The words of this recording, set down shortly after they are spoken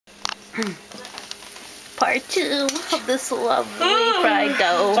Part 2 of this lovely fried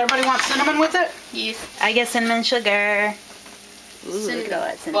dough. So everybody wants cinnamon with it? Yes. I get cinnamon sugar. Ooh, look at all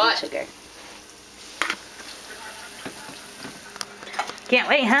that cinnamon sugar. Can't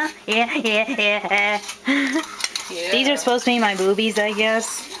wait, huh? Yeah. These are supposed to be my boobies, I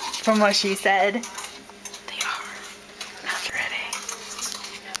guess, from what she said. They are. Not ready.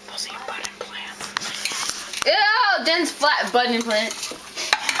 Those are your butt implants. Ew, Jen's flat butt implant.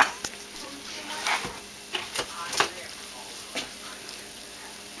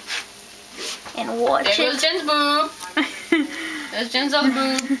 And watch there it. goes Jen's boob. There's Jen's other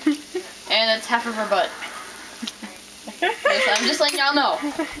boob. And that's half of her butt. Yes, I'm just letting y'all know.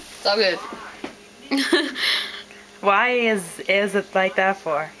 It's all good. Why is it like that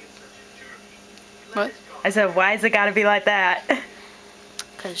for? What? I said, why is it gotta be like that?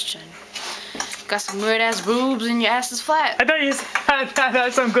 Cause Jen got some weird ass boobs and your ass is flat. I thought you said I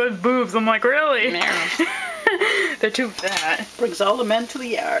had some good boobs. I'm like, really? Yeah. They're too fat. Brings all the men to the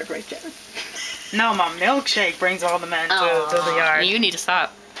yard, right there. No, my milkshake brings all the men to the yard. You need to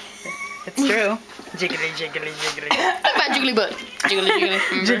stop. It's true. Jiggly, jiggly, jiggly. What about jiggly butt? Jiggly, jiggly.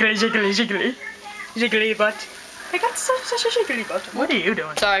 Jiggly, jiggly, jiggly. Jiggly butt. I got such a jiggly butt. What are you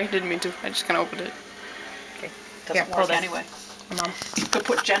doing? Sorry, didn't mean to. I just kind of opened it. Okay. Doesn't work anyway. No. You could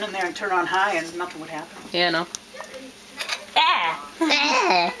put Jen in there and turn on high and nothing would happen. Yeah, no.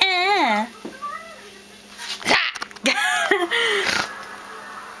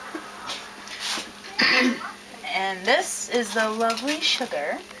 And this is the lovely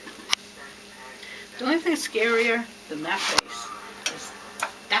sugar. The only thing scarier than that face is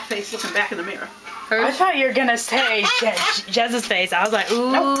that face looking back in the mirror. I thought you were gonna say Jez's face. I was like,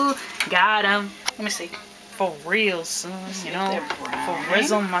 ooh, Nope. got him. Let me see. For real soon, See you if know. they're For brown.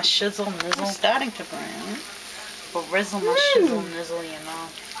 rizzle my shizzle It's nizzle. starting to brown. For rizzle my shizzle nizzle, you know.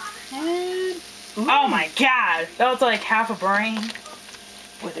 And, Oh my god, that was like half a brain.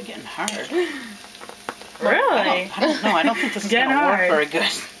 boy, they're getting hard. Really? I don't know. I don't think this is Getting going to work hard. very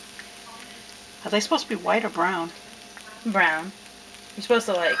good. Are they supposed to be white or brown? Brown. You're supposed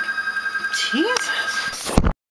to like. Jesus.